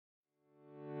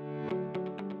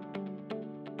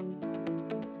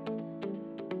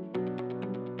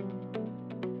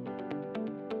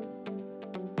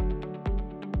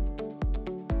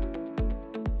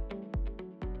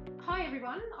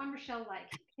I'm Rochelle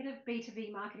Lake, Head of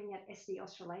B2B Marketing at SD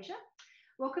Australasia.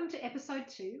 Welcome to episode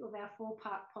 2 of our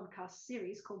 4-part podcast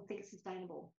series called Think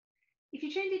Sustainable. If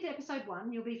you tuned into episode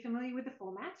 1, you'll be familiar with the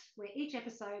format, where each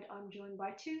episode I'm joined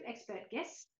by 2 expert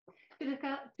guests to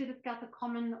discuss a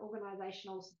common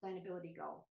organisational sustainability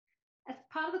goal. As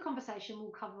part of the conversation,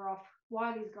 we'll cover off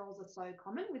why these goals are so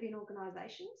common within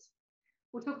organisations.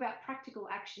 We'll talk about practical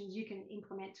actions you can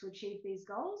implement to achieve these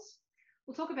goals.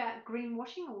 We'll talk about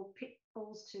greenwashing or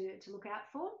pitfalls to look out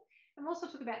for. And we'll also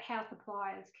talk about how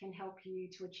suppliers can help you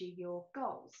to achieve your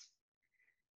goals.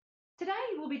 Today,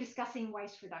 we'll be discussing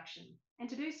waste reduction. And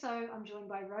to do so, I'm joined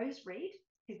by Rose Reid,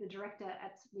 who's the Director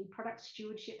at the Product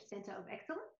Stewardship Centre of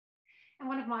Excellence, and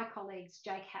one of my colleagues,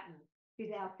 Jake Hatton,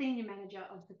 who's our Senior Manager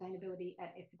of Sustainability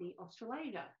at FD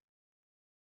Australasia.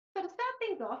 So to start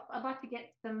things off, I'd like to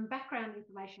get some background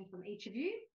information from each of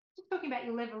you, just talking about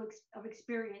your level of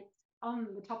experience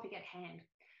on the topic at hand.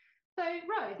 So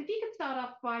Rose, if you could start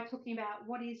off by talking about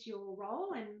what is your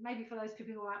role, and maybe for those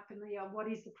people who aren't familiar,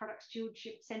 what is the Product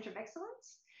Stewardship Centre of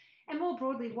Excellence, and more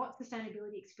broadly, what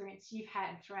sustainability experience you've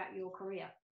had throughout your career.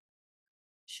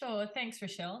 Sure, thanks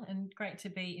Rochelle, and great to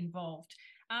be involved.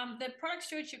 The Product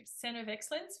Stewardship Centre of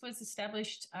Excellence was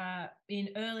established in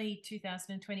early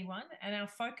 2021, and our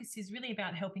focus is really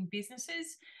about helping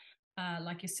businesses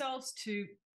like yourselves to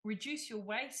reduce your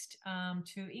waste,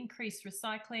 to increase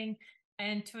recycling,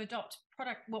 and to adopt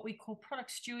what we call product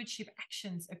stewardship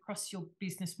actions across your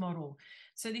business model.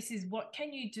 So this is what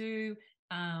can you do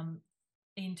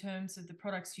in terms of the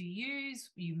products you use,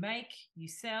 you make, you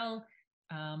sell,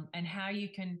 and how you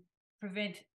can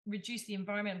reduce the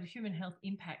environmental and human health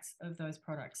impacts of those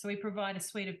products. So we provide a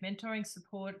suite of mentoring,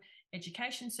 support,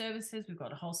 education services. We've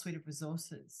got a whole suite of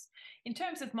resources. In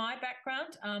terms of my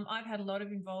background, I've had a lot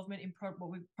of involvement in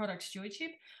product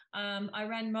stewardship. I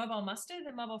ran Mobile Muster,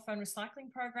 the mobile phone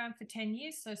recycling program, for 10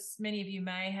 years. So many of you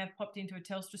may have popped into a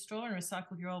Telstra store and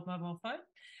recycled your old mobile phone.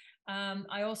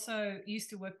 I also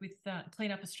used to work with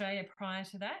Clean Up Australia prior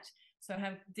to that. So I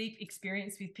have deep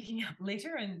experience with picking up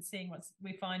litter and seeing what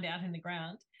we find out in the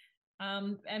ground.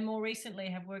 And more recently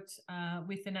have worked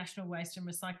with the National Waste and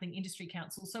Recycling Industry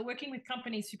Council, so working with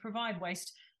companies who provide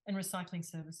waste and recycling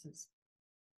services.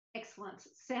 Excellent.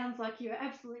 Sounds like you're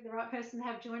absolutely the right person to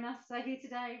have join us here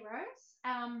today, Rose.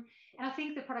 And I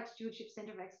think the Product Stewardship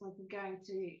Centre of Excellence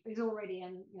is already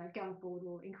and going forward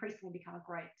will increasingly become a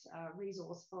great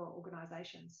resource for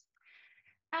organisations.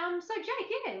 So Jake,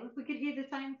 if we could hear the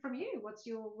same from you, what's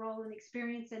your role and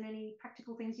experience and any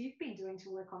practical things you've been doing to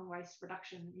work on waste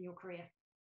reduction in your career?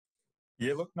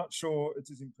 Yeah, look, not sure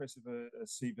it's as impressive a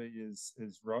CV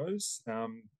as Rose.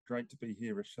 Great to be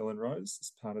here, Rochelle and Rose,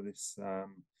 as part of this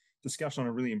discussion on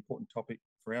a really important topic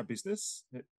for our business.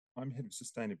 I'm Head of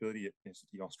Sustainability at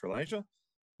SD Australasia,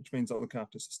 which means I look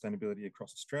after sustainability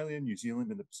across Australia, New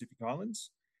Zealand and the Pacific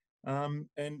Islands.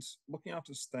 And looking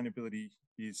after sustainability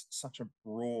is such a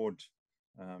broad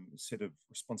set of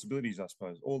responsibilities, I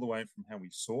suppose, all the way from how we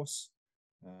source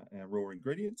our raw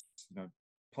ingredients,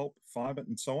 pulp, fibre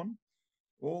and so on,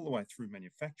 all the way through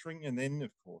manufacturing. And then,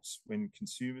 of course, when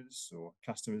consumers or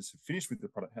customers have finished with the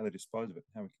product, how they dispose of it,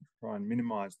 how we can try and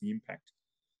minimise the impact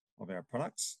of our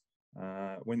products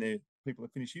when people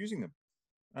have finished using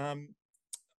them.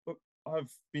 Look,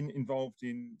 I've been involved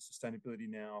in sustainability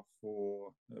now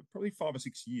for probably 5 or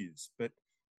 6 years, but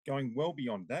going well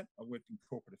beyond that, I worked in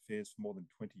corporate affairs for more than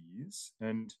 20 years.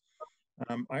 And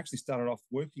I actually started off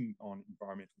working on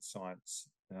environmental science,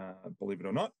 believe it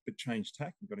or not, but changed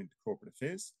tack and got into corporate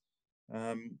affairs.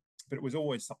 But it was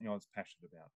always something I was passionate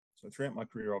about. So throughout my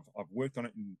career, I've worked on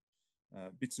it in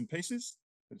bits and pieces,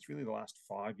 but it's really the last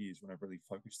 5 years when I've really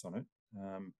focused on it.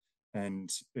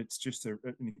 And it's just an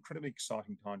incredibly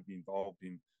exciting time to be involved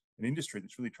in an industry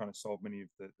that's really trying to solve many of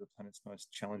the planet's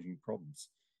most challenging problems.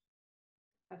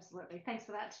 Absolutely. Thanks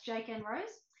for that, Jake and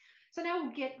Rose. So now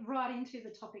we'll get right into the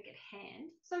topic at hand.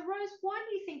 So Rose, why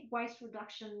do you think waste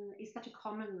reduction is such a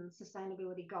common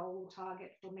sustainability goal or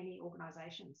target for many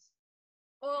organisations?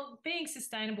 Well, being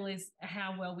sustainable is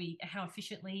how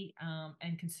efficiently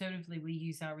and conservatively we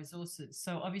use our resources.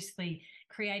 So obviously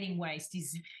creating waste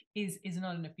is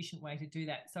not an efficient way to do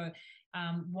that. So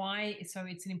So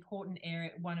it's an important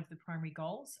area, one of the primary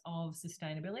goals of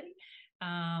sustainability.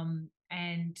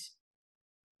 And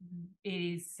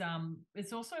it's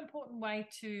also an important way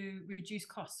to reduce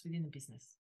costs within the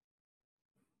business.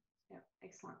 Yeah,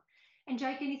 excellent. And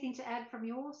Jake, anything to add from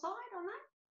your side on that?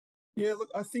 Yeah, look,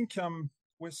 I think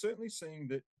we're certainly seeing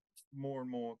that more and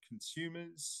more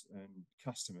consumers and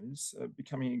customers are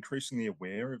becoming increasingly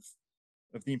aware of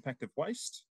the impact of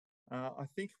waste. I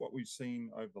think what we've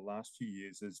seen over the last few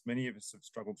years is many of us have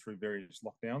struggled through various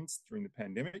lockdowns during the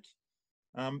pandemic.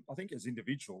 I think as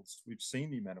individuals, we've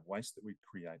seen the amount of waste that we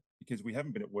create because we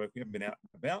haven't been at work, we haven't been out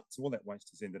and about. So all that waste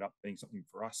has ended up being something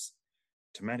for us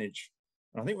to manage.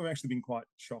 And I think we've actually been quite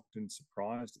shocked and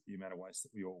surprised at the amount of waste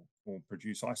that we all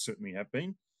produce. I certainly have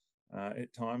been.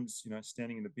 At times,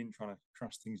 standing in the bin trying to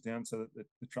crush things down so that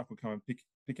the truck will come and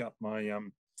pick up my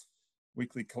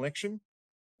weekly collection.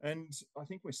 And I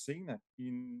think we're seeing that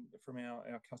from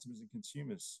our customers and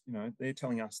consumers. They're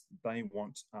telling us they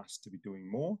want us to be doing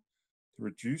more to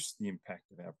reduce the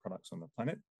impact of our products on the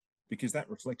planet because that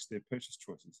reflects their purchase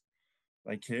choices.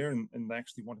 They care and they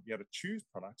actually want to be able to choose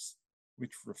products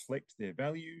which reflect their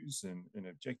values and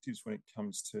objectives when it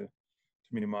comes to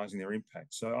minimising their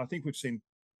impact. So I think we've seen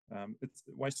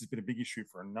waste has been a big issue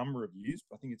for a number of years,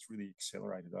 but I think it's really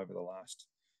accelerated over the last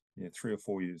 3 or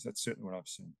 4 years. That's certainly what I've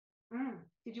seen.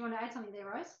 Did you want to add something there,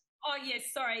 Rose? Oh,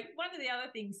 yes, sorry. One of the other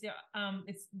things,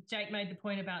 Jake made the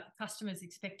point about customers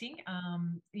expecting,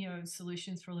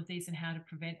 solutions for all of these and how to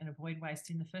prevent and avoid waste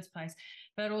in the first place.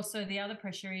 But also the other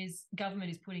pressure is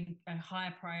government is putting a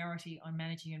higher priority on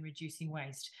managing and reducing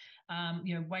waste.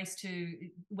 Waste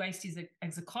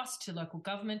is a cost to local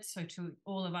government, so to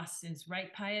all of us as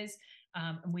ratepayers.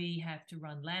 We have to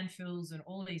run landfills and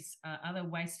all these other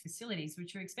waste facilities,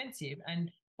 which are expensive.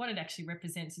 And what it actually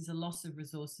represents is a loss of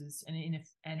resources and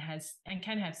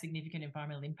can have significant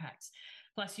environmental impacts.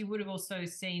 Plus, you would have also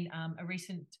seen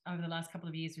over the last couple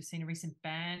of years, we've seen a recent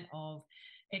ban of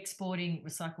exporting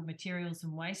recycled materials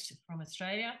and waste from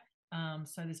Australia.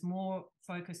 So there's more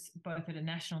focus both at a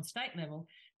national and state level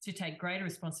to take greater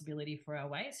responsibility for our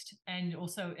waste. And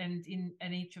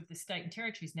in each of the state and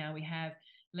territories now, we have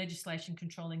legislation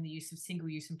controlling the use of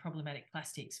single-use and problematic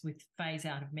plastics with phase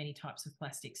out of many types of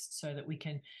plastics so that we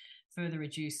can further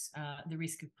reduce the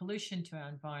risk of pollution to our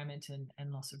environment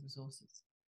and loss of resources.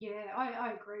 Yeah,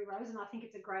 I agree, Rose, and I think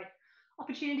it's a great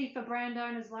opportunity for brand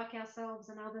owners like ourselves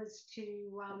and others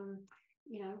to,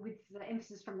 with the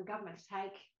emphasis from the government to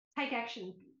take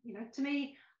action. To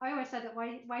me, I always say that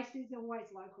waste is always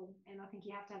local, and I think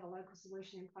you have to have a local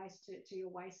solution in place to your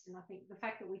waste. And I think the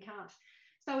fact that we can't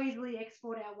so easily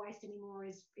export our waste anymore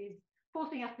is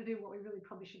forcing us to do what we really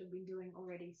probably should have been doing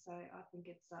already. So I think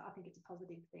it's a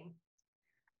positive thing.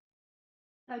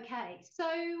 Okay, so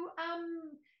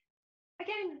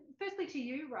again, firstly to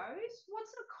you, Rose, what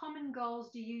sort of common goals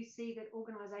do you see that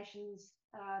organisations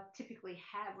typically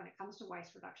have when it comes to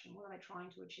waste reduction? What are they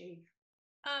trying to achieve?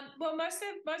 Well, most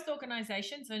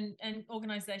organisations and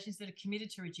organisations that are committed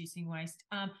to reducing waste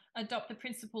adopt the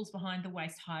principles behind the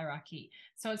waste hierarchy.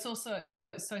 So it's also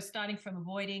starting from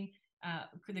avoiding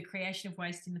the creation of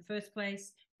waste in the first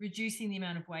place, reducing the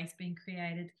amount of waste being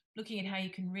created, looking at how you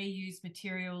can reuse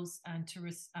materials and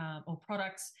or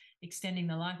products, extending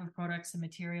the life of products and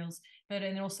materials, but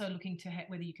then also looking to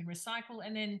whether you can recycle,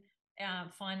 and then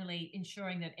finally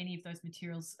ensuring that any of those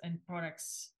materials and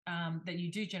products that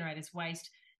you do generate as waste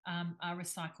are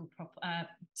recycled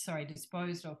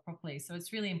disposed of properly. So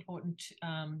it's really important.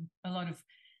 A lot of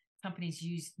companies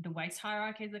use the waste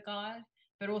hierarchy as a guide,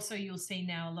 but also you'll see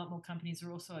now a lot more companies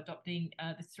are also adopting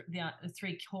the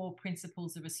 3 core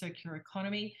principles of a circular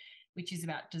economy, which is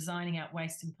about designing out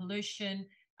waste and pollution,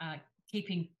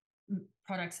 keeping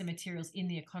products and materials in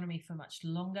the economy for much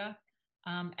longer,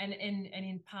 and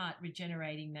in part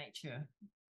regenerating nature.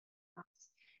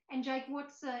 And Jake,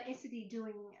 what's Essity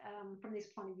doing from this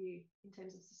point of view in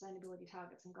terms of sustainability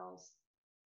targets and goals?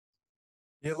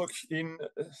 Yeah, look,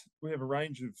 we have a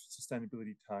range of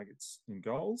sustainability targets and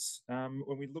goals.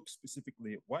 When we look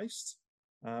specifically at waste,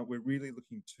 we're really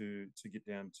looking to get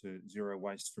down to zero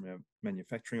waste from our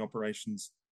manufacturing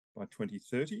operations by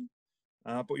 2030.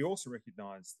 But we also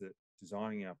recognise that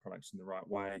designing our products in the right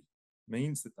way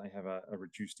means that they have a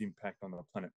reduced impact on the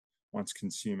planet once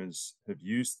consumers have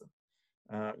used them.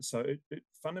 So it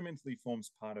fundamentally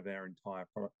forms part of our entire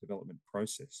product development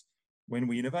process. When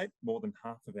we innovate, more than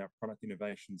half of our product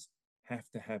innovations have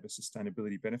to have a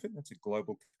sustainability benefit. That's a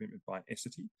global commitment by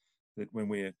Essity, that when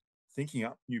we're thinking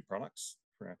up new products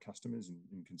for our customers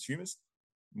and consumers,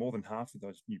 more than half of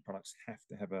those new products have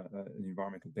to have an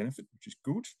environmental benefit, which is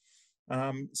good.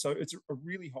 So it's a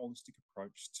really holistic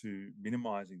approach to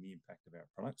minimising the impact of our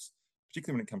products,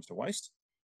 particularly when it comes to waste.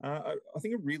 I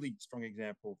think a really strong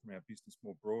example from our business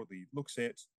more broadly looks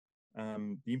at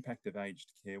the impact of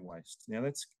aged care waste. Now,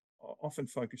 that's often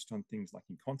focused on things like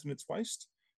incontinence waste,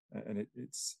 and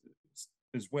it's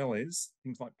as well as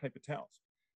things like paper towels.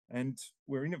 And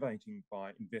we're innovating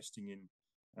by investing in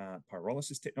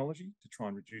pyrolysis technology to try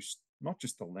and reduce not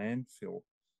just the landfill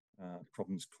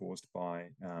problems caused by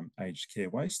aged care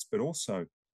waste, but also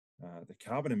the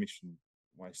carbon emission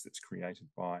waste that's created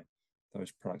by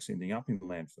those products ending up in the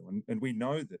landfill. And we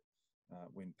know that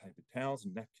when paper towels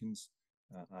and napkins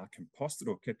are composted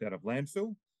or kept out of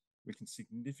landfill, we can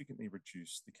significantly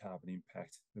reduce the carbon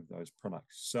impact of those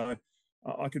products. So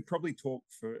I could probably talk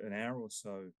for an hour or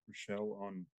so, Rochelle,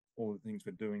 on all the things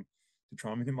we're doing to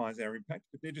try and minimise our impact,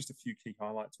 but they're just a few key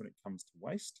highlights when it comes to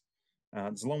waste.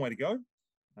 There's a long way to go,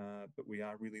 but we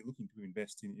are really looking to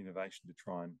invest in innovation to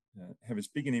try and have as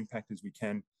big an impact as we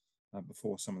can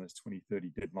before some of those 2030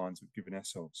 deadlines we've given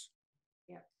ourselves.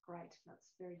 Yeah, great. That's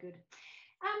very good.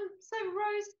 So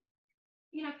Rose,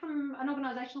 from an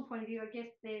organisational point of view, I guess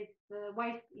there's the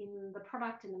waste in the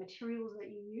product and the materials that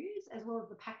you use, as well as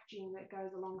the packaging that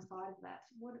goes alongside of that.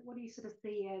 What do you sort of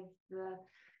see as the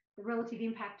relative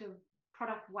impact of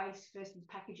product waste versus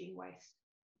packaging waste?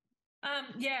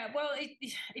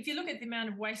 If you look at the amount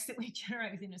of waste that we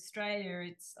generate within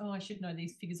Australia, I should know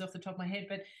these figures off the top of my head,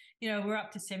 but, we're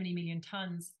up to 70 million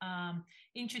tonnes.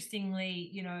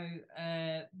 Interestingly,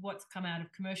 what's come out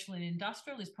of commercial and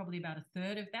industrial is probably about a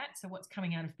third of that. So what's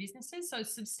coming out of businesses, so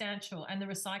it's substantial. And the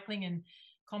recycling and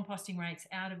composting rates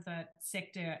out of that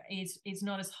sector is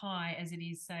not as high as it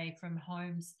is, say, from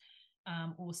homes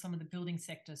or some of the building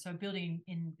sector. So building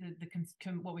in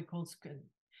what we call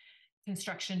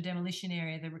construction demolition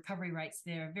area, the recovery rates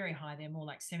there are very high. They're more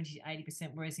like 70 to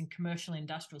 80%, whereas in commercial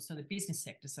industrial, so the business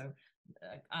sector,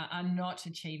 are not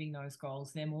achieving those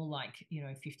goals. They're more like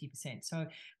 50%. So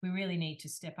we really need to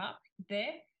step up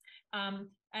there.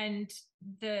 And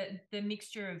the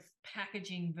mixture of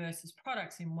packaging versus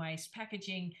products in waste,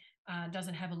 packaging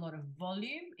doesn't have a lot of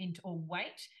volume or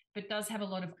weight, but does have a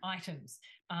lot of items.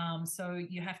 So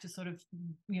you have to sort of,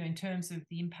 in terms of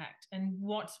the impact and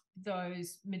what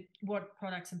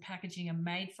products and packaging are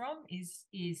made from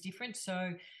is different.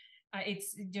 So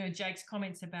it's, Jake's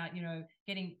comments about,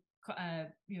 getting,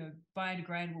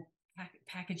 biodegradable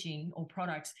packaging or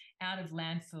products out of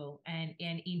landfill and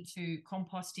into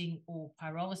composting or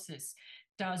pyrolysis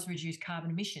does reduce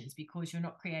carbon emissions, because you're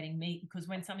not creating because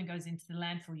when something goes into the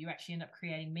landfill, you actually end up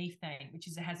creating methane, which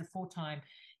has a 4-time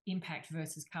impact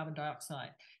versus carbon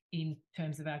dioxide in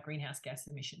terms of our greenhouse gas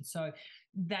emissions. So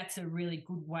that's a really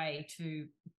good way to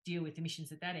deal with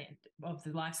emissions at that end of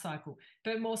the life cycle.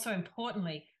 But more so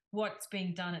importantly, what's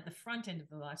being done at the front end of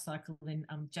the life cycle, and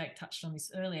Jake touched on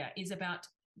this earlier, is about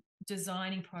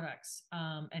designing products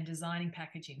and designing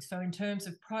packaging. So in terms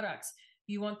of products,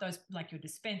 you want those, like your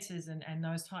dispensers and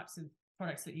those types of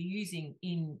products that you're using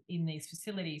in these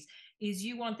facilities, is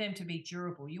you want them to be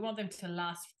durable. You want them to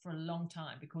last for a long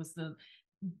time, because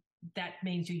that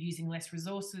means you're using less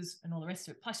resources and all the rest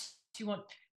of it. Plus, you want,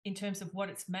 in terms of what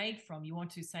it's made from, you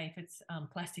want to say, if it's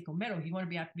plastic or metal, you want to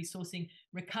be able to be sourcing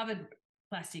recovered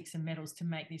plastics and metals to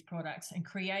make these products and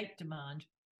create demand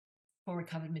for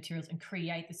recovered materials and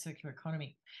create the circular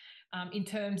economy. In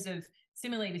terms of,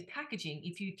 similarly with packaging,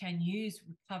 if you can use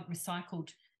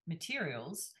recycled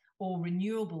materials or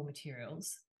renewable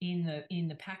materials in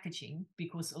the packaging,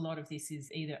 because a lot of this is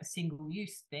either a single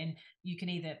use, then you can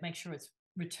either make sure it's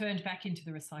returned back into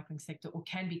the recycling sector or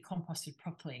can be composted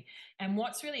properly. And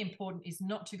what's really important is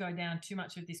not to go down too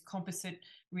much of this composite,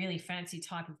 really fancy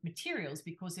type of materials,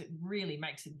 because it really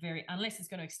makes it unless it's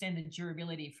going to extend the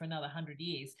durability for another 100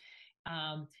 years.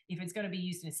 If it's going to be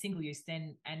used in a single use,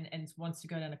 then and wants to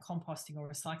go down a composting or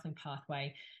recycling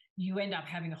pathway, you end up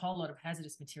having a whole lot of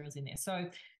hazardous materials in there. So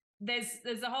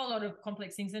there's a whole lot of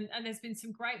complex things, and there's been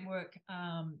some great work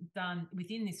done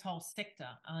within this whole sector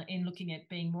in looking at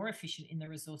being more efficient in the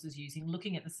resources using,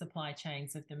 looking at the supply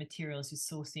chains of the materials you're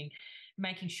sourcing,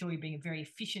 making sure you're being very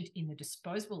efficient in the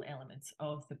disposable elements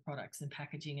of the products and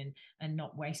packaging, and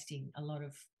not wasting a lot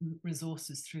of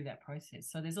resources through that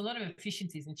process. So there's a lot of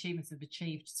efficiencies and achievements that have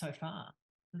achieved so far.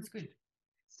 That's good.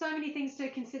 So many things to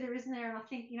consider, isn't there? And I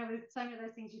think, with so many of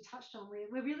those things you touched on,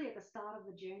 we're really at the start of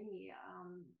the journey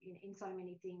in so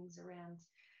many things around,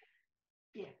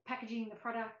 packaging, the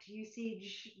product,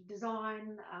 usage,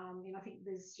 design. I think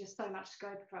there's just so much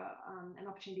scope for an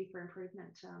opportunity for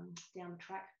improvement down the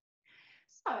track.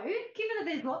 So, given that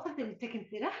there's lots of things to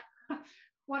consider,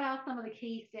 what are some of the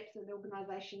key steps that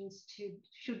organisations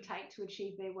should take to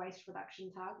achieve their waste reduction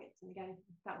targets? And again,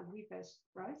 start with you first,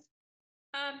 Rose.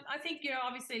 I think,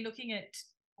 obviously looking at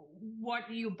what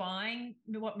you're buying,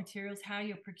 what materials, how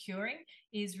you're procuring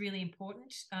is really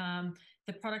important.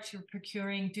 The products you're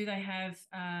procuring, do they have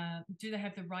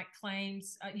the right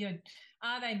claims?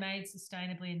 Are they made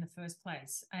sustainably in the first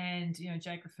place? And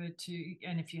Jake referred to,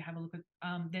 and if you have a look at,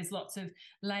 there's lots of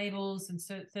labels and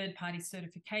third-party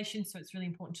certification, so it's really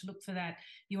important to look for that.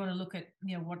 You want to look at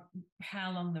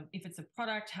how long if it's a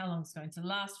product, how long it's going to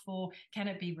last for. Can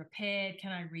it be repaired?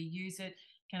 Can I reuse it?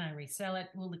 Can I resell it?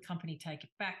 Will the company take it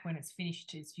back when it's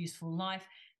finished its useful life?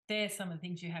 There's some of the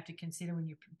things you have to consider when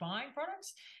you're buying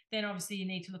products. Then obviously you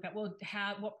need to look at,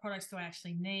 what products do I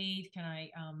actually need? How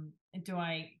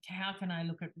can I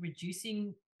look at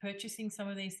purchasing some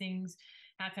of these things?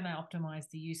 How can I optimize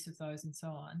the use of those and so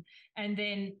on? And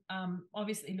then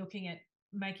obviously looking at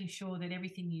making sure that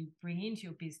everything you bring into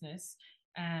your business,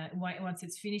 once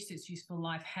it's finished its useful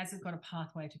life, has it got a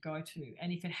pathway to go to?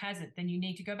 And if it hasn't, then you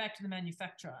need to go back to the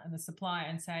manufacturer and the supplier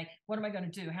and say, what am I going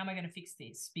to do? How am I going to fix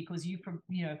this? Because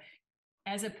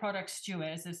as a product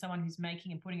steward, as someone who's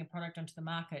making and putting a product onto the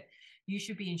market, you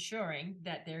should be ensuring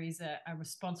that there is a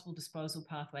responsible disposal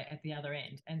pathway at the other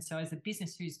end. And so as a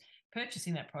business who's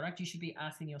purchasing that product, you should be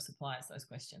asking your suppliers those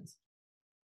questions.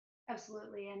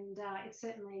 Absolutely. And it's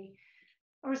certainly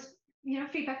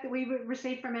feedback that we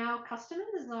receive from our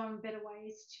customers on better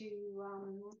ways to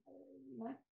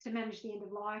manage the end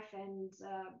of life. And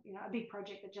a big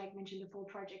project that Jake mentioned before,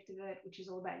 Project Divert, which is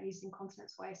all about used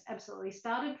incontinence waste, absolutely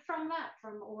started from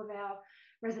all of our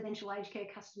residential aged care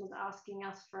customers asking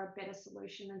us for a better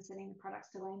solution and sending the products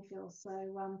to landfill. So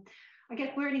I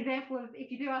guess we're an example of, if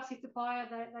you do ask your supplier,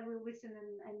 they will listen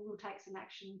and will take some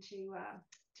action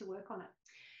to work on it.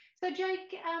 So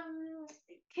Jake,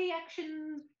 key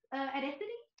actions at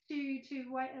Ethity to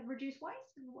reduce waste.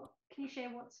 Can you share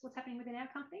what's happening within our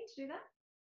company to do that?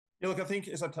 Yeah, look, I think,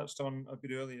 as I touched on a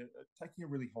bit earlier, taking a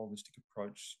really holistic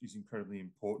approach is incredibly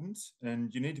important,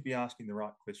 and you need to be asking the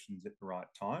right questions at the right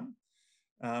time.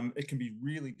 It can be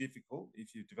really difficult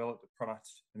if you've developed a product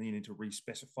and then you need to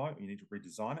re-specify it, or you need to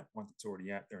redesign it once it's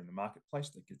already out there in the marketplace.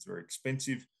 That gets very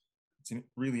expensive. It's a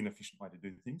really inefficient way to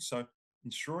do things. So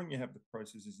ensuring you have the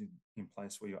processes in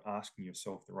place where you're asking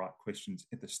yourself the right questions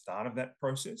at the start of that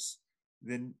process,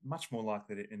 then much more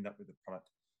likely to end up with a product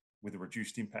with a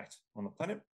reduced impact on the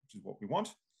planet, which is what we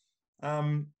want.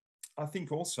 I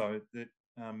think also that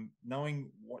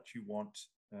knowing what you want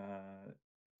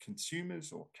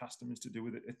consumers or customers to do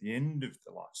with it at the end of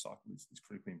the life cycle is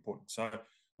critically important. So I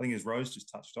think, as Rose just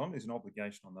touched on, there's an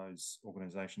obligation on those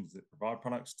organisations that provide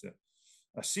products to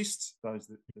assist those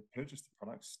that purchase the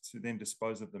products to then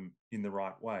dispose of them in the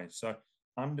right way. So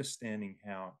understanding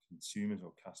how consumers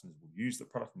or customers will use the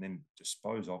product and then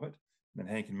dispose of it, and then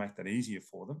how you can make that easier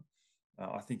for them,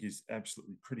 I think is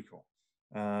absolutely critical.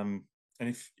 And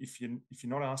if you're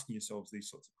not asking yourselves these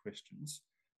sorts of questions,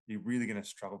 you're really going to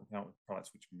struggle to come up with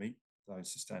products which meet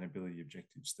those sustainability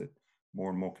objectives that more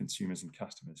and more consumers and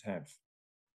customers have.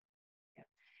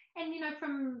 And,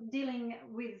 from dealing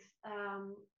with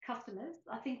customers,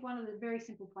 I think one of the very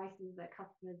simple places that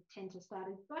customers tend to start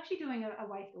is actually doing a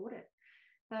waste audit.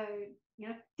 So,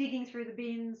 digging through the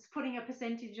bins, putting a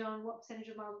percentage on what percentage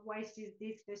of my waste is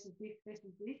this versus this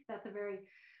versus this. That's a very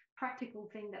practical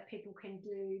thing that people can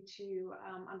do to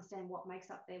understand what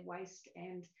makes up their waste.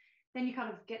 And then you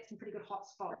kind of get some pretty good hot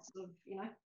spots of,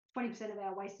 20% of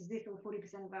our waste is this or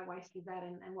 40% of our waste is that,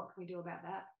 and what can we do about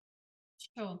that?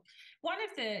 Sure. One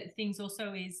of the things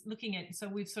also is looking at, so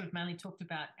we've sort of mainly talked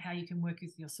about how you can work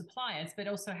with your suppliers, but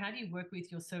also how do you work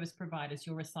with your service providers,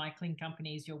 your recycling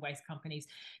companies, your waste companies,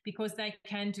 because they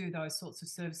can do those sorts of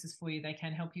services for you. They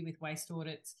can help you with waste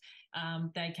audits.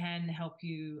 They can help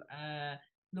you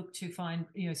look to find,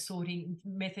 sorting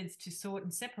methods to sort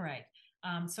and separate.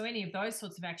 So any of those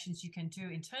sorts of actions you can do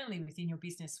internally within your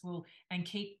business will, and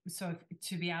keep, so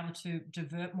to be able to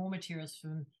divert more materials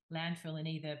from landfill, and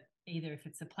either if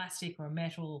it's a plastic or a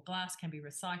metal or glass can be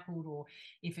recycled, or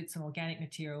if it's an organic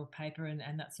material, paper and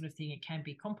that sort of thing, it can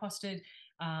be composted,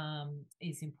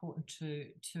 is important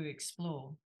to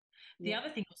explore. The other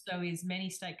thing also is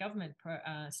many state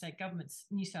governments,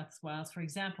 New South Wales, for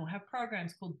example, have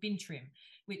programs called Bin Trim,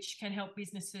 which can help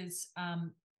businesses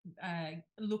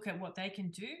look at what they can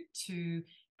do to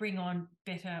bring on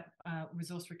better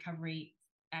resource recovery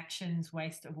actions,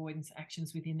 waste avoidance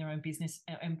actions within their own business,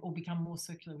 or become more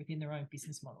circular within their own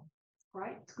business model.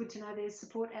 Great. It's good to know there's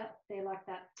support out there like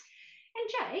that. And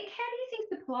Jake, how do you think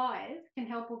suppliers can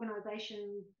help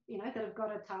organisations, that have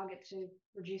got a target to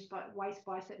reduce waste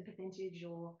by a certain percentage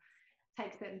or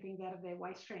take certain things out of their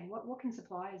waste stream? What can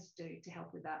suppliers do to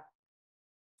help with that?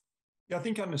 Yeah, I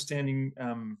think understanding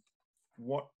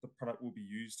what the product will be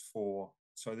used for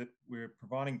so that we're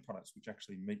providing products which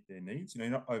actually meet their needs. You're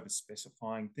not over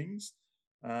specifying things.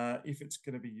 If it's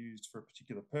going to be used for a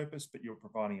particular purpose, but you're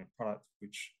providing a product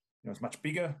which is much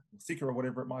bigger, or thicker, or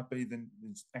whatever it might be than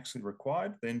is actually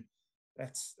required, then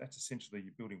that's essentially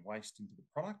you're building waste into the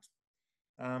product.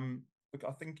 Look,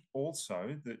 I think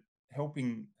also that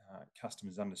helping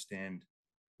customers understand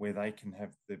where they can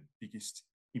have the biggest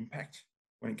impact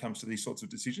when it comes to these sorts of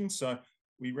decisions. So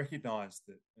we recognise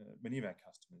that many of our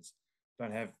customers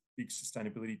don't have big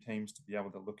sustainability teams to be able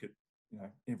to look at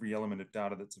every element of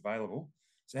data that's available.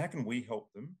 So how can we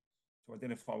help them to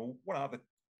identify, well, what are the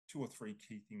 2 or 3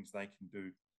 key things they can do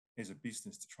as a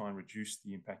business to try and reduce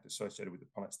the impact associated with the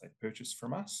products they purchase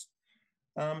from us?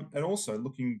 And also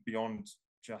looking beyond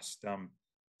just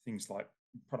things like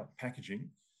product packaging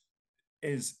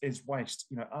as waste.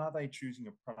 Are they choosing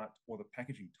a product or the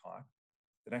packaging type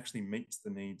that actually meets the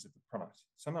needs of the product?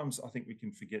 Sometimes I think we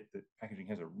can forget that packaging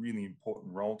has a really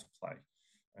important role to play,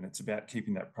 and it's about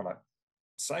keeping that product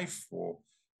safe or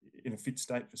in a fit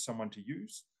state for someone to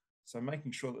use. So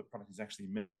making sure that the product is actually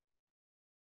met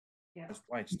as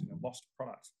waste and a lost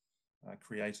product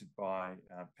created by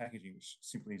packaging which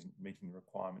simply isn't meeting the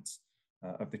requirements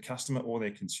of the customer or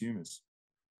their consumers.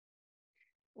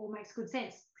 All makes good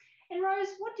sense. And Rose,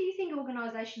 what do you think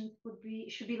organisations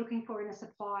should be looking for in a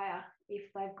supplier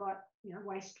if they've got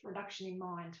waste reduction in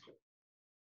mind?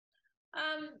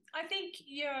 I think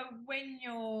when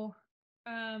you're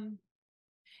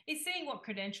is seeing what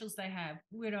credentials they have,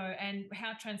 and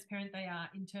how transparent they are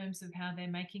in terms of how they're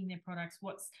making their products,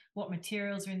 what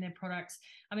materials are in their products.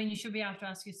 I mean, you should be able to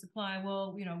ask your supplier,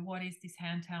 well, what is this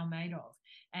hand towel made of?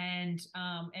 And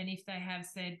if they have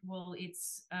said, well,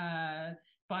 it's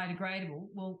biodegradable,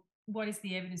 well, what is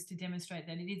the evidence to demonstrate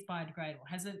that it is biodegradable?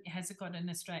 Has it got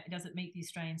does it meet the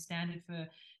Australian standard for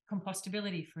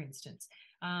compostability, for instance?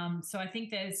 So I think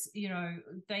there's,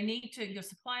 your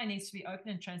supplier needs to be open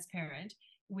and transparent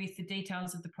with the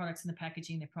details of the products and the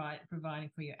packaging they're providing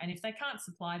for you. And if they can't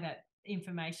supply that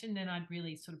information, then I'd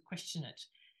really sort of question it,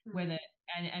 whether,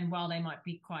 and while they might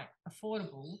be quite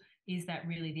affordable, is that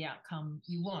really the outcome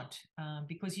you want?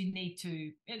 Because you need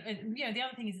to, the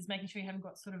other thing is making sure you haven't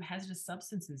got sort of hazardous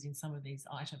substances in some of these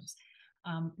items,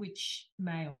 which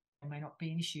may or may not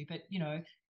be an issue. But,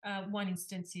 one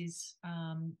instance is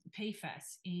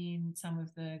PFAS in some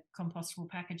of the compostable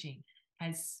packaging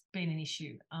has been an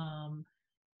issue.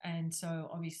 And so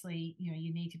obviously,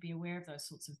 you need to be aware of those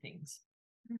sorts of things.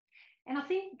 And I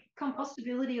think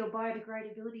compostability or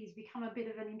biodegradability has become a bit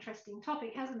of an interesting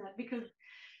topic, hasn't it? Because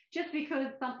just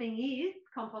because something is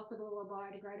compostable or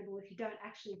biodegradable, if you don't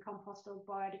actually compost or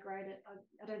biodegrade it,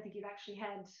 I don't think you've actually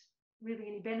had really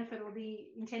any benefit or the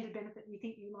intended benefit you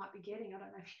think you might be getting. I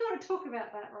don't know if you want to talk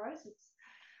about that, Rose.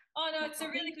 It's a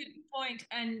really good point.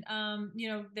 And,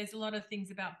 there's a lot of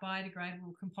things about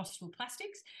biodegradable compostable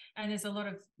plastics, and there's a lot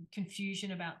of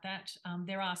confusion about that.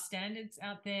 There are standards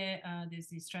out there. There's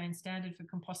the Australian Standard for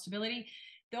Compostability.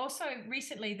 Also,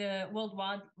 recently, the World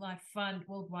Wildlife Fund,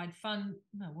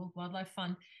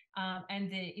 and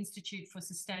the Institute for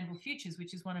Sustainable Futures,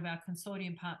 which is one of our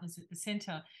consortium partners at the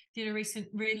centre,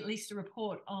 released a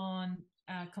report on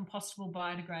compostable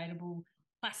biodegradable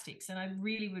plastics, and I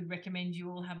really would recommend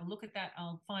you all have a look at that.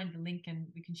 I'll find the link and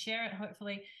we can share it,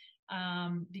 hopefully,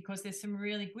 because there's some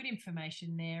really good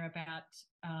information there about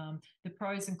the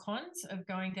pros and cons of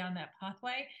going down that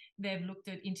pathway. They've looked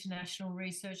at international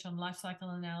research on life cycle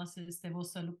analysis. They've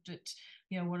also looked at,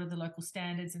 what are the local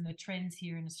standards and the trends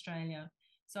here in Australia.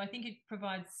 So I think it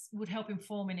would help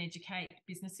inform and educate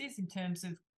businesses in terms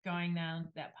of going down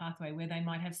that pathway where they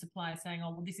might have suppliers saying, oh,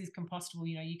 well, this is compostable,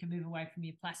 you can move away from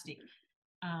your plastic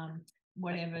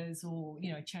whatever's, or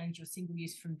change your single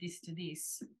use from this to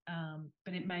this,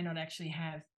 but it may not actually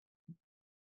have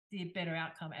the better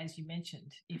outcome, as you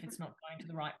mentioned, if it's not going to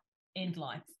the right end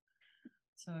life.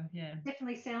 So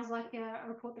definitely sounds like a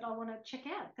report that I want to check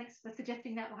out. Thanks for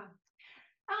suggesting that one.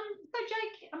 So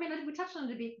Jake, I mean, we touched on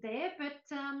it a bit there, but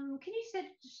can you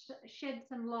shed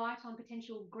some light on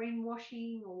potential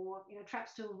greenwashing or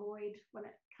traps to avoid when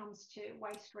it comes to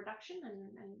waste reduction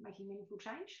and making meaningful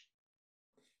change?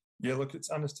 Yeah, look, it's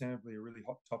understandably a really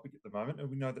hot topic at the moment, and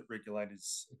we know that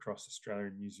regulators across Australia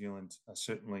and New Zealand are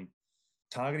certainly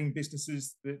targeting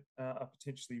businesses that are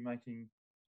potentially making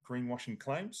greenwashing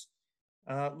claims.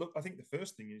 Look, I think the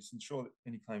first thing is ensure that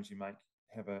any claims you make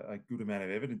have a good amount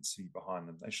of evidence behind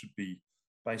them. They should be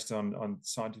based on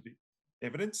scientific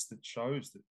evidence that shows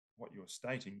that what you're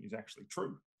stating is actually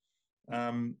true.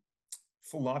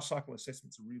 Full life cycle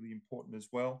assessments are really important as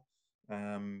well.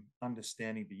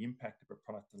 Understanding the impact of a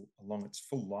product along its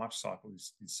full life cycle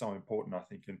is so important, I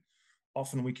think. And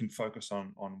often we can focus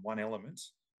on one element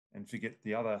and forget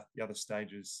the other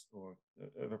stages or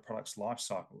of a product's life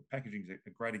cycle. Packaging is a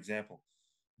great example.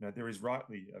 There is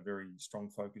rightly a very strong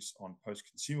focus on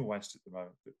post-consumer waste at the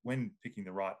moment, but when picking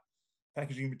the right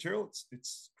packaging material,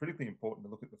 it's critically important to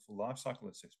look at the full life cycle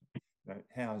assessment.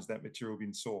 How has that material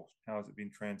been sourced? How has it been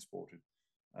transported?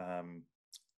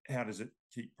 How does it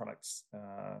keep products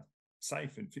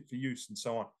safe and fit for use, and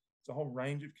so on? It's a whole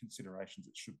range of considerations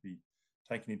that should be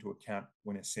taken into account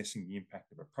when assessing the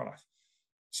impact of a product.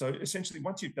 So essentially,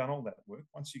 once you've done all that work,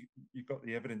 once you've got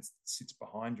the evidence that sits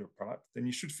behind your product, then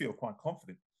you should feel quite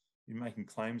confident in making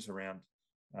claims around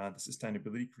the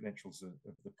sustainability credentials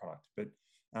of the product.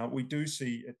 But we do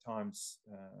see at times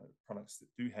products that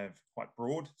do have quite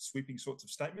broad, sweeping sorts of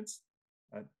statements,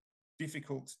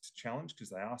 difficult to challenge because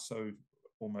they are so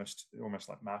almost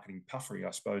like marketing puffery,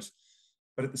 I suppose.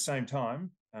 But at the same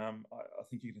time, I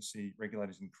think you're going to see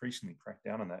regulators increasingly crack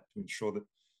down on that to ensure that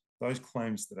those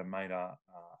claims that are made are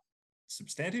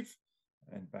substantive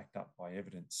and backed up by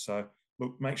evidence. So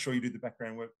look, make sure you do the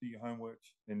background work, do your homework,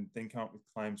 and then come up with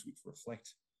claims which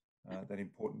reflect that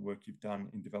important work you've done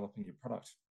in developing your product.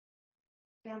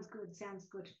 Sounds good.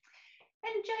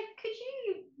 And Jake, could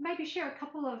you maybe share a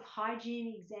couple of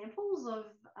hygiene examples of,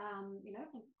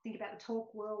 think about the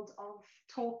talc world of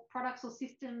talc products or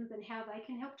systems and how they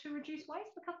can help to reduce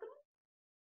waste for customers?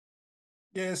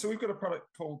 Yeah, so we've got a product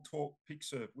called Talc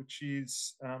PicServe, which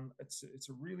is it's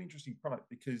a really interesting product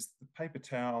because the paper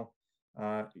towel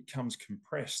it comes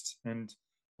compressed. And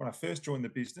when I first joined the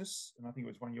business, and I think it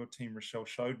was one of your team, Rochelle,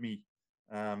 showed me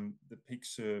the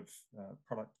PicServe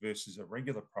product versus a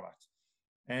regular product,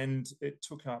 and it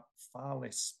took up far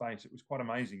less space. It was quite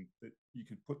amazing that you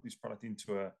could put this product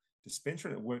into a dispenser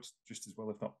and it works just as well,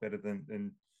 if not better,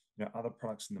 than other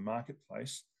products in the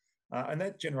marketplace. And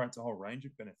that generates a whole range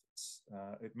of benefits.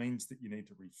 It means that you need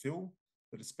to refill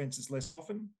the dispensers less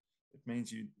often. It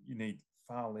means you need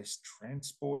far less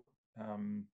transport,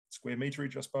 square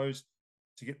meterage, I suppose,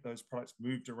 to get those products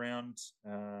moved around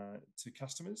to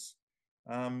customers.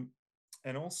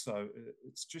 And also,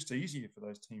 it's just easier for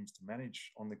those teams to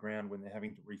manage on the ground when they're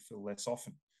having to refill less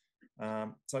often.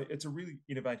 So it's a really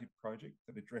innovative project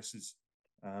that addresses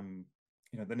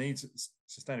the needs,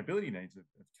 sustainability needs of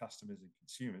customers and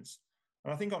consumers.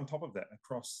 And I think on top of that,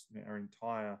 across our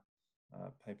entire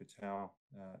paper towel,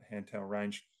 hand towel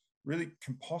range, really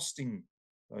composting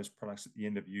those products at the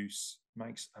end of use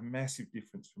makes a massive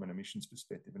difference from an emissions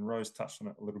perspective. And Rose touched on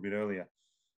it a little bit earlier.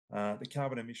 The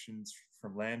carbon emissions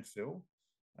from landfill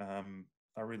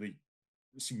are really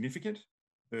significant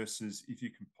versus if you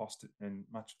compost it, and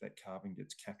much of that carbon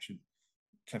gets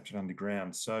captured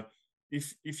underground. So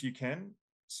if you can,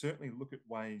 certainly look at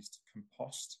ways to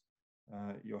compost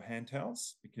your hand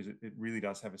towels, because it really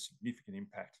does have a significant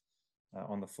impact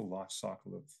on the full life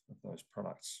cycle of those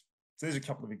products. So there's a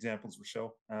couple of examples,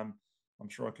 Rochelle. I'm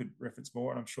sure I could reference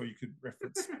more, and I'm sure you could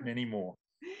reference many more.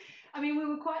 I mean, we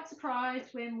were quite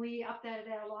surprised when we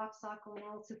updated our life cycle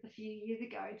analysis a few years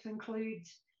ago to include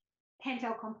hand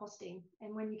towel composting.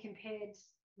 And when you compared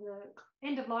the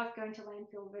end of life going to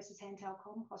landfill versus hand towel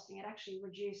composting, it actually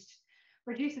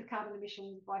reduces carbon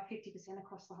emissions by 50%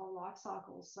 across the whole life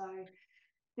cycle. So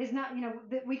there's not,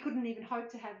 that we couldn't even hope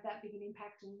to have that big an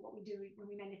impact in what we do when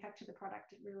we manufacture the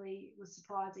product. It really was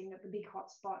surprising that the big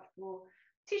hotspot for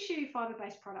tissue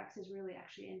fibre-based products is really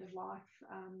actually end of life.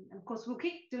 And of course, we'll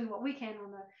keep doing what we can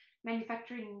on the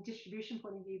manufacturing and distribution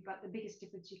point of view, but the biggest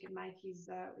difference you can make is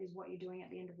what you're doing at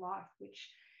the end of life, which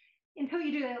until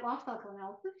you do that life cycle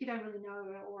analysis, you don't really know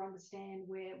or understand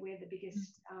where the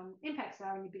biggest impacts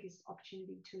are and your biggest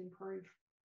opportunity to improve.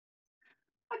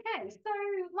 Okay, so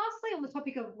lastly, on the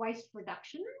topic of waste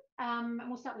reduction, and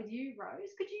we'll start with you, Rose,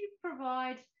 could you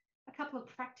provide a couple of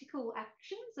practical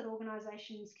actions that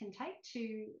organisations can take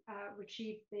to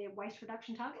achieve their waste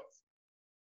reduction targets?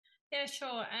 Yeah,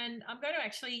 sure. And I'm going to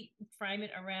actually frame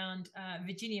it around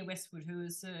Virginia Westwood, who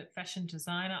is a fashion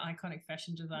designer, iconic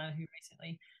fashion designer who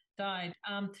recently died.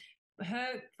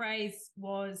 Her phrase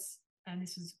was, and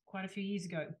this was quite a few years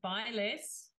ago, buy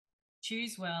less,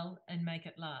 choose well, and make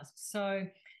it last. So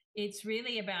it's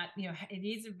really about, it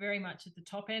is very much at the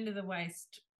top end of the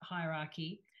waste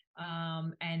hierarchy,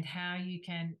 and how you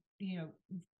can,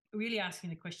 really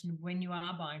asking the question, when you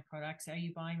are buying products, are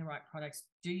you buying the right products?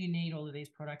 Do you need all of these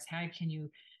products? How can you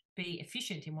be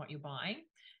efficient in what you're buying?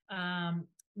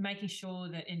 Making sure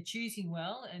that in choosing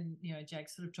well, and, Jake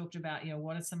sort of talked about,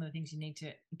 what are some of the things you need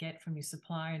to get from your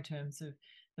supplier in terms of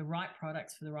the right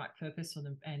products for the right purpose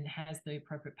and has the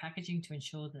appropriate packaging to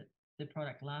ensure that the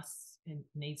product lasts and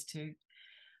needs to.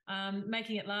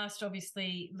 Making it last,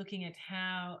 obviously, looking at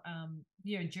how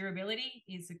durability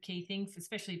is a key thing,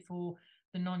 especially for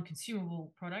the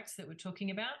non-consumable products that we're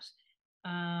talking about.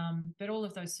 But all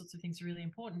of those sorts of things are really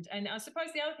important. And I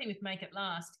suppose the other thing with Make It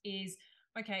Last is,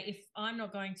 okay, if I'm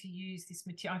not going to use this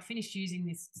material, I finished using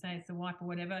this, say it's a wipe or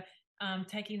whatever,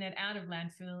 taking that out of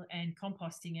landfill and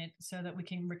composting it so that we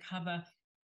can recover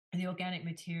the organic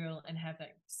material and have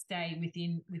that stay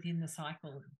within the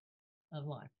cycle of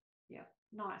life. Yeah,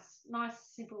 nice,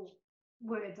 simple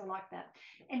words. I like that.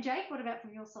 And Jake, what about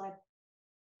from your side?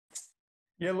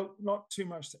 Yeah, look, not too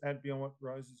much to add beyond what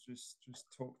Rose has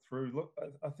just talked through. Look,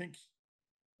 I think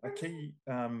a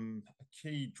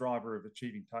key driver of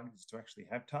achieving targets is to actually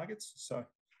have targets. So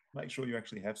make sure you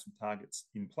actually have some targets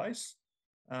in place.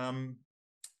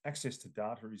 Access to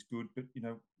data is good, but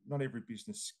not every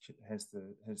business has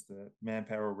the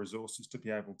manpower or resources to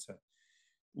be able to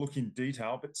look in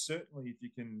detail. But certainly, if you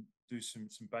can do some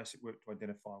basic work to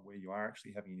identify where you are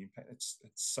actually having an impact, it's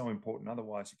so important.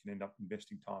 Otherwise, you can end up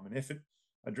investing time and effort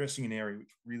addressing an area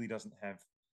which really doesn't have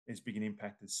as big an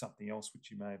impact as something else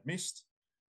which you may have missed.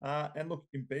 And look,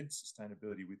 embed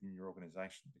sustainability within your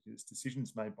organisation, because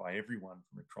decisions made by everyone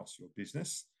from across your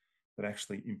business that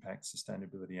actually impact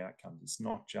sustainability outcomes. It's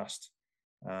not just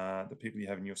the people you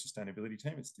have in your sustainability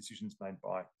team, it's decisions made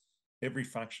by every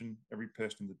function, every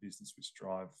person in the business which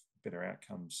drive better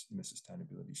outcomes in the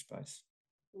sustainability space.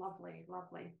 Lovely.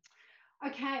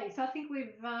 Okay, so I think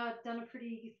we've done a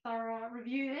pretty thorough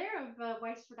review there of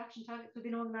waste reduction targets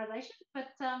within organisations. But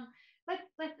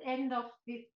let's end off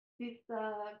this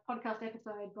podcast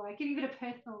episode by giving a bit of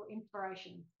personal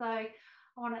inspiration. So I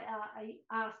want to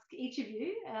ask each of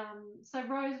you. So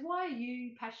Rose, why are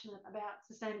you passionate about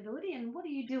sustainability, and what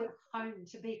do you do at home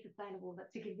to be sustainable?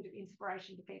 That to give a bit of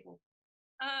inspiration to people.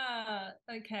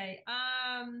 Okay.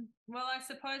 Well, I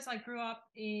suppose I grew up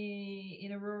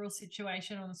in a rural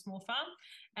situation on a small farm,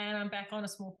 and I'm back on a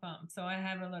small farm. So I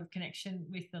have a lot of connection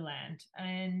with the land.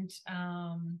 And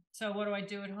so what do I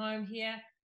do at home here?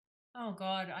 Oh,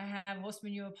 God, I have horse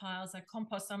manure piles. I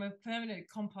compost. I'm a permanent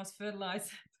compost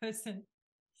fertilizer person.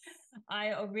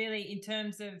 I really, in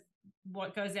terms of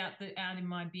what goes out in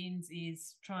my bins,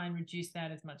 is try and reduce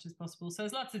that as much as possible. So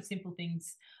there's lots of simple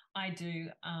things I do.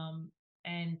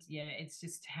 And yeah, it's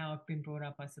just how I've been brought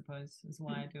up, I suppose, is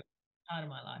why I do it. Part of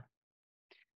my life.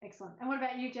 Excellent. And what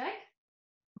about you, Jake?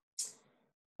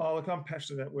 Oh, look, I'm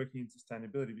passionate about working in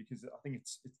sustainability because I think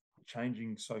it's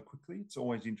changing so quickly. It's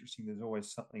always interesting. There's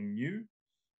always something new.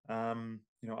 I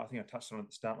think I touched on it at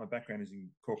the start. My background is in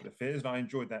corporate affairs, and I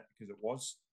enjoyed that because it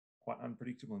was quite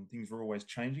unpredictable and things were always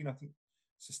changing. I think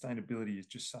sustainability is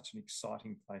just such an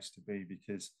exciting place to be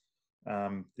because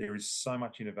there is so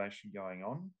much innovation going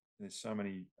on. There's so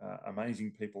many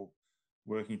amazing people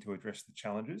working to address the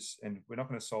challenges, and we're not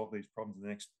going to solve these problems in the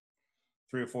next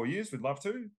 3 or 4 years. We'd love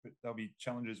to, but there'll be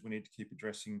challenges we need to keep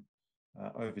addressing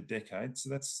over decades.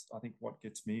 So that's, I think, what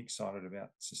gets me excited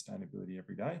about sustainability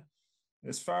every day.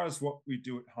 As far as what we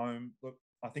do at home, look,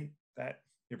 I think that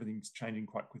everything's changing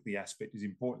quite quickly aspect is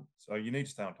important. So you need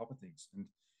to stay on top of things, and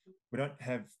we don't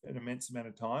have an immense amount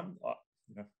of time.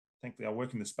 Thankfully, I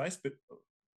work in the space, but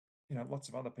lots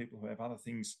of other people who have other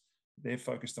things they're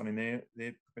focused on in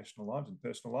their professional lives and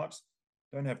personal lives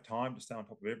don't have time to stay on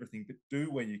top of everything, but do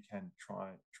where you can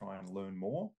try and learn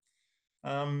more.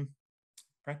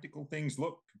 Practical things.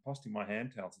 Look, composting my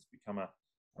hand towels has become a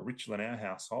ritual in our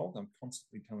household. I'm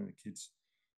constantly telling the kids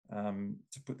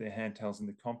to put their hand towels in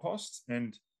the compost,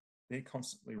 and they're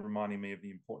constantly reminding me of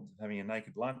the importance of having a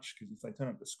naked lunch, because if they turn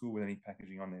up to school with any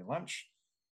packaging on their lunch,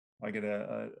 I get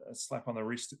a slap on the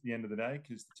wrist at the end of the day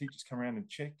because the teachers come around and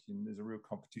check, and there's a real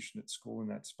competition at school in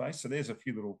that space. So there's a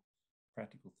few little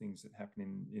practical things that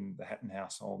happen in the Hatton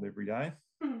household every day.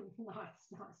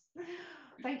 Nice.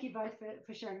 Thank you both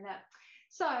for sharing that.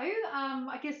 So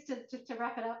I guess to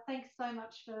wrap it up, thanks so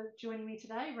much for joining me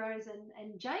today, Rose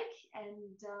and Jake.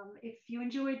 And if you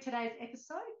enjoyed today's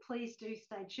episode, please do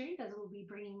stay tuned, as we'll be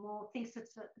bringing more Think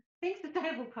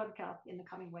Sustainable podcasts in the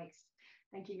coming weeks.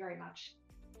 Thank you very much.